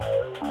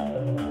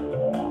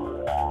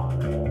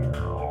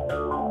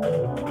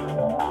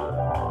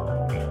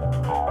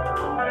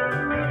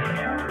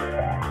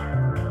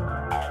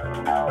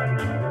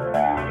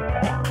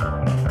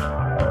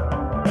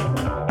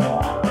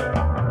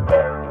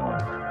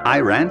I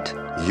rant,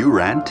 you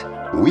rant,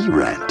 we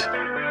rant.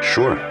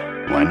 Sure,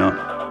 why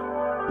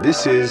not?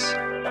 This is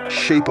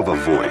Shape of a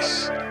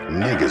Voice,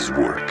 Nigger's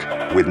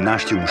work, with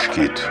Nástio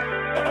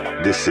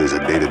Mosquito. This is a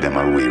Data de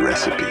Marui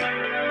recipe.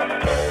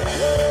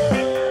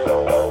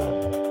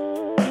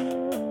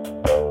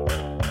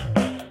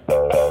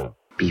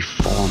 Be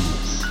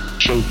formless,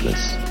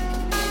 shapeless,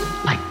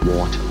 like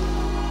water.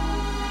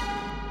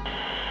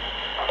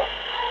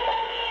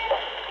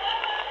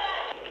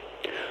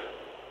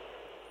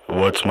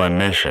 What's my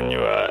mission,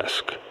 you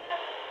ask?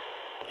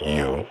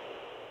 You?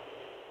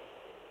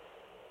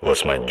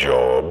 What's my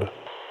job?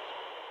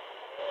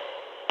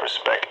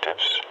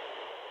 Perspectives.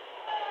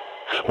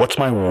 What's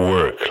my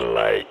work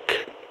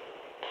like?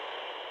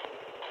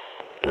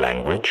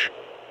 Language?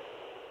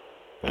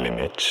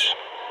 Limits?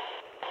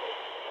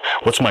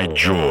 What's my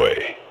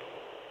joy?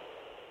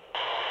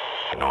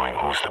 Knowing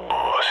who's the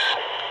boss.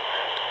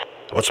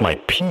 What's my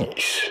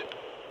peace?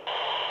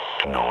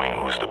 Knowing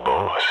who's the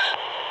boss.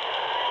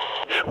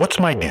 What's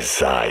my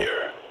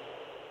desire?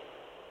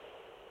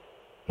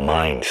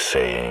 Mind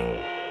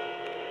saying,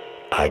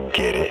 I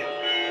get it.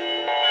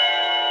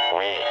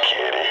 We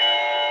get it.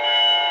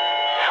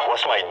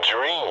 What's my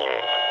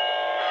dream?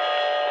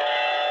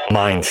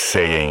 Mind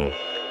saying,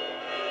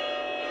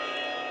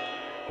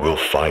 we'll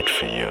fight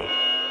for you.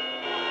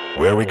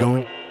 Where are we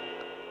going?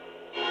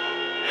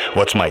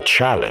 What's my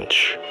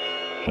challenge?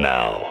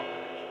 Now,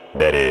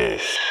 that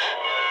is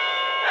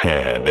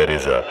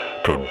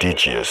a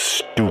prodigious,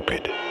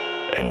 stupid,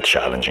 and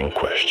challenging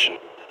question.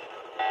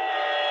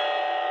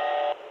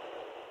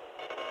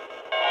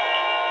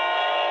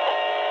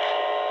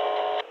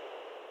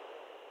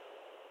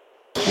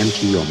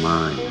 Empty your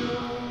mind.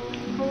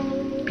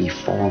 Be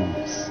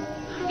formless,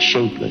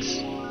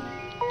 shapeless,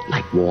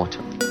 like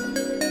water.